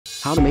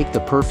How to make the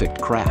perfect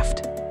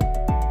craft.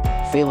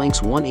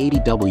 PHALANX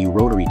 180W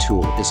Rotary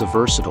tool is a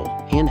versatile,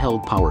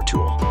 handheld power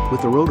tool.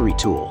 With the rotary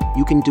tool,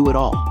 you can do it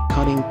all: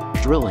 cutting,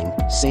 drilling,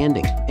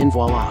 sanding, and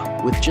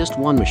voila! With just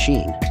one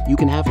machine, you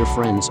can have your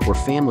friends or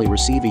family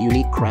receive a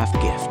unique craft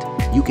gift.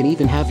 You can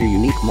even have your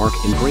unique mark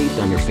engraved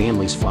on your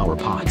family's flower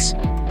pots.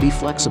 Be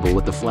flexible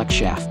with the flex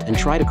shaft and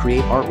try to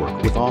create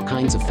artwork with all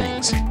kinds of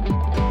things.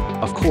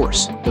 Of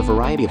course, the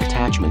variety of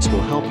attachments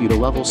will help you to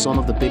level some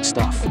of the big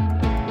stuff.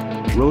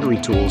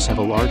 Rotary tools have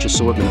a large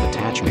assortment of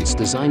attachments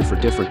designed for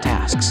different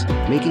tasks,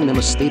 making them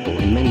a staple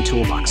in many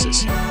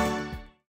toolboxes.